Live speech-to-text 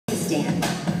stand.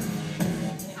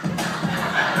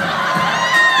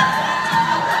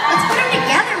 Let's put them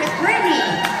together with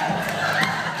Brittney.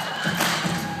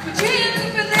 Put your hands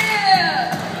over there.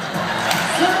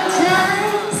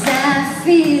 Sometimes I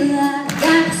feel I've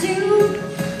got to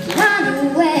run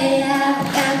away. I've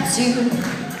got to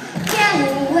get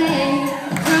away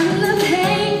from the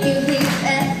pain you leave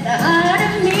at the heart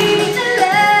of me. The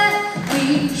love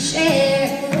we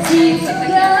share seems to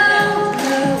go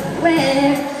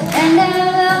nowhere, and I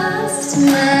lost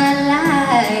my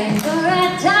life. For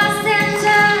I toss and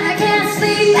turn, I can't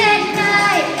sleep at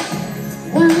night.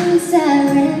 Once I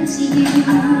ran to you,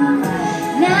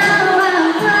 now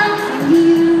I run from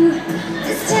you.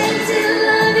 This tainted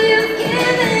love you've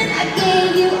given, I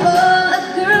gave you all a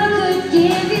girl could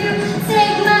give you.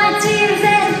 Take my tears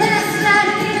and that's not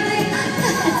healing.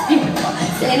 That's beautiful.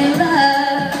 Tainted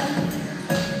love,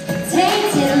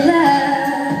 tainted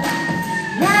love.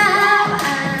 Now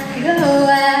I know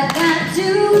I've got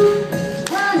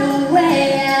to run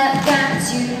away. I've got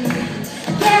to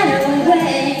get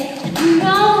away. You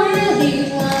don't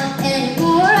really want any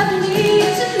more of me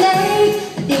to make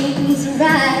things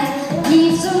right.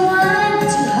 Need someone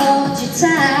to hold you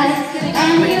tight,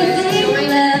 and you think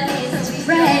love is to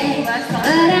pray, but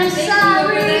I'm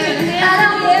sorry, I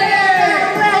don't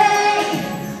get away.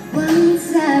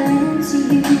 Once I ran to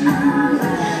you,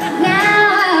 now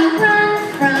I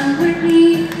run from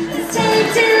Brittney. This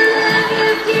tainted love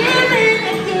you've given,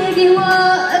 I gave you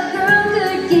all a girl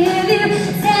could give you.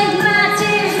 Take my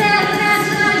tears and that's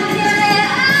not healing.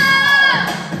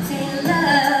 Oh, tainted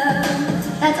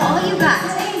love, that's all you got.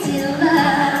 Tainted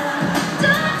love.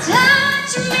 Don't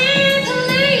touch me,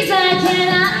 please. I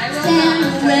cannot stand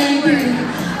when you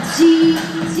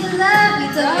tease your love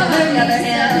with all On the other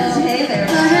hand, hey there.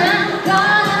 but I'm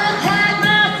gonna pack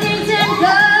my things and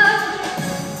go.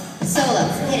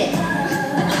 Solos, hit it.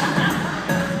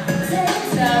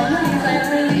 So, he's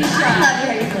like really I shy. love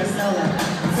to hear you play solo.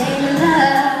 Say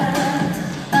love,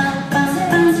 bum, bum,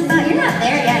 bum, bum. You're not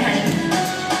there yet, honey.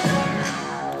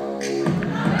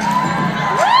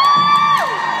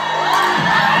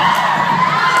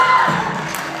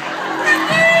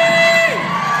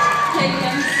 Katie,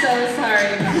 I'm so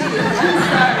sorry. Please, I'm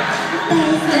sorry.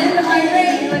 End of my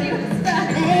rain, what do you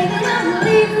expect? Baby, don't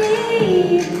leave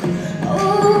me.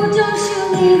 Oh, don't you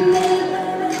leave me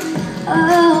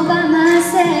all by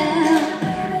myself.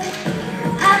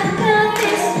 I've got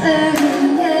this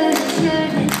burning,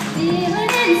 yearning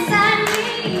feeling inside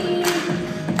me.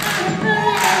 I'm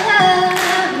burning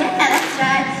love. Yeah, that's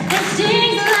right. It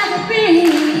stings like a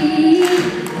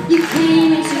bee. You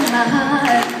came into my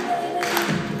heart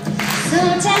so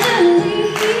tenderly.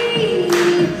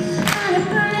 I'm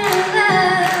burning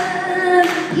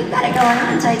love. You got it going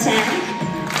on, Titanic.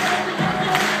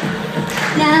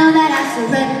 Now that I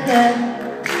surrender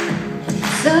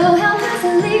so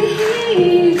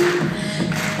helplessly,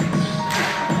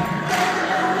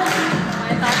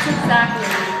 My thoughts exactly.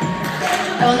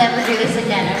 I will never do this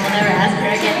again. I will never ask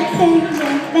her again.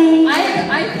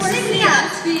 I foresee Sing out.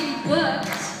 us being booked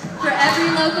for every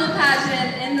local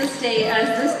pageant in the state as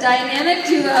this dynamic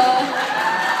duo,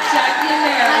 Jackie and I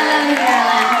Marilyn. love you,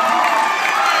 Marilyn.